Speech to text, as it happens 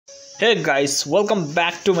Hey guys, welcome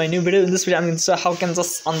back to my new video. In this video I'm going to show how you can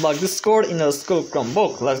just unblock Discord in your school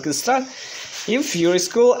Chromebook. Let's get started. If your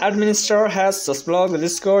school administrator has just blocked the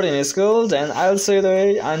Discord in your school, then I'll show you the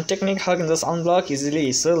way and technique how you can just unblock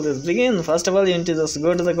easily. So let's begin. First of all, you need to just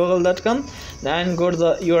go to the google.com, then go to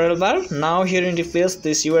the URL bar. Now here you need to paste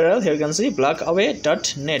this URL. Here you can see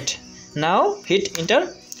blockaway.net. Now hit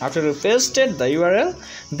enter. After you pasted the URL,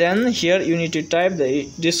 then here you need to type the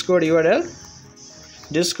Discord URL,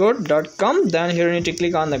 discord.com. then here you need to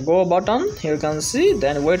click on the go button. Here you can see,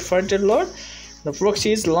 then wait for it to load. The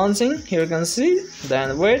proxy is launching. Here you can see,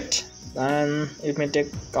 then wait, and it may take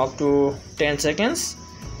up to 10 seconds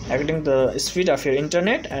according to the speed of your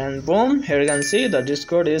internet, and boom, here you can see the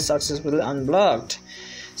Discord is successfully unblocked.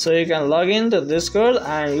 So you can log in to Discord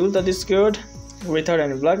and use the Discord without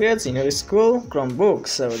any blockage in your school Chromebook.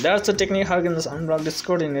 So that's the technique how you can just unblock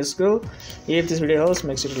Discord in your school. If this video helps,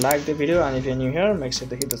 make sure to like the video, and if you're new here, make sure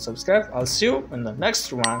to hit the subscribe. I'll see you in the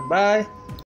next one. Bye.